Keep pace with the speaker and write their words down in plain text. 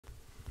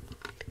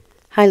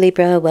Hi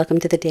Libra, welcome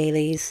to the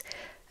dailies.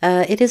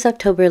 It is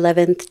October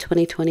 11th,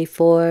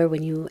 2024.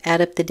 When you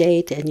add up the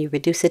date and you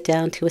reduce it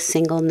down to a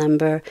single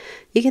number,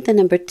 you get the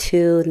number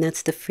 2, and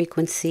that's the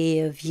frequency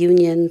of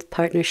unions,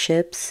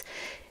 partnerships,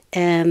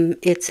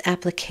 its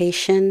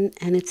application,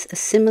 and it's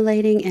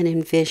assimilating and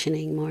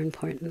envisioning, more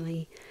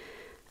importantly.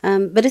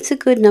 But it's a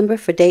good number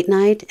for date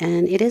night,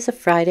 and it is a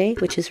Friday,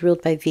 which is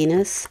ruled by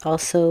Venus,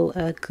 also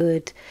a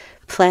good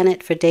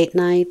planet for date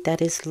night.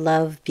 That is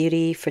love,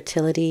 beauty,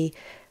 fertility,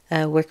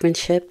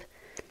 workmanship.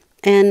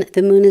 And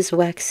the moon is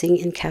waxing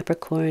in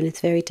Capricorn. It's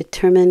very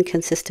determined,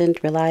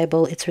 consistent,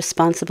 reliable. It's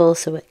responsible,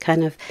 so it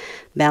kind of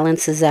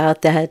balances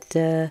out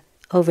that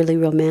overly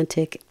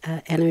romantic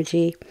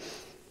energy.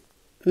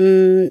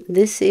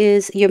 This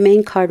is, your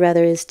main card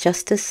rather is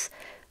Justice,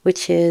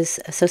 which is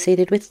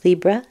associated with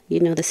Libra.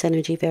 You know this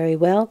energy very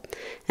well.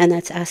 And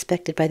that's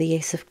aspected by the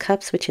Ace of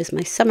Cups, which is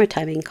my summer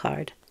timing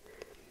card.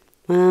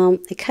 Well,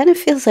 it kind of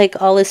feels like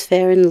all is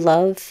fair in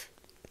love.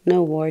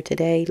 No war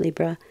today,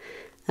 Libra.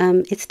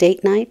 It's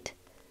date night,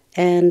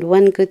 and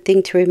one good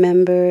thing to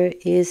remember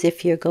is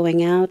if you're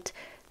going out,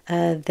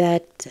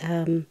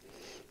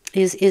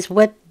 is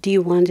what do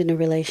you want in a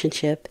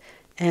relationship,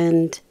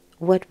 and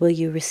what will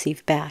you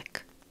receive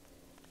back?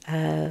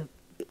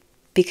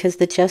 Because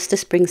the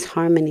Justice brings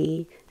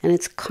harmony, and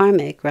it's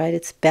karmic, right?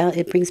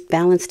 It brings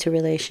balance to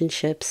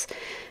relationships,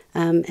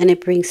 and it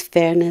brings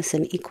fairness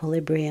and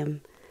equilibrium.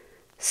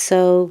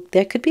 So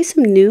there could be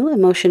some new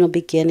emotional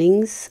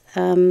beginnings.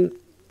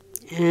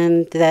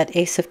 And that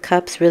Ace of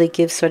Cups really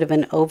gives sort of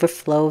an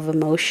overflow of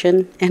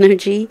emotion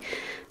energy.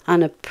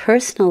 On a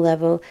personal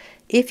level,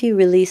 if you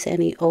release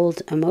any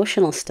old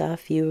emotional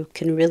stuff, you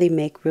can really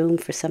make room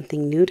for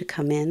something new to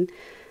come in.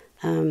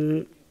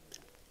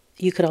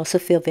 You could also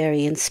feel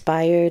very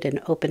inspired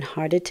and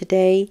open-hearted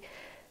today.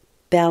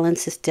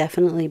 Balance is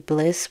definitely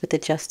bliss with the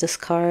Justice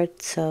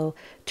card, so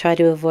try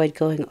to avoid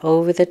going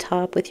over the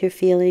top with your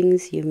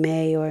feelings. You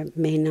may or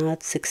may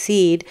not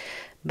succeed,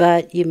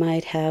 but you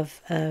might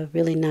have a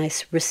really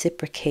nice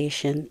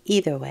reciprocation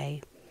either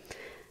way.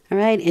 All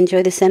right,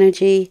 enjoy this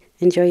energy.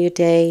 Enjoy your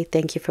day.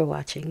 Thank you for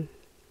watching.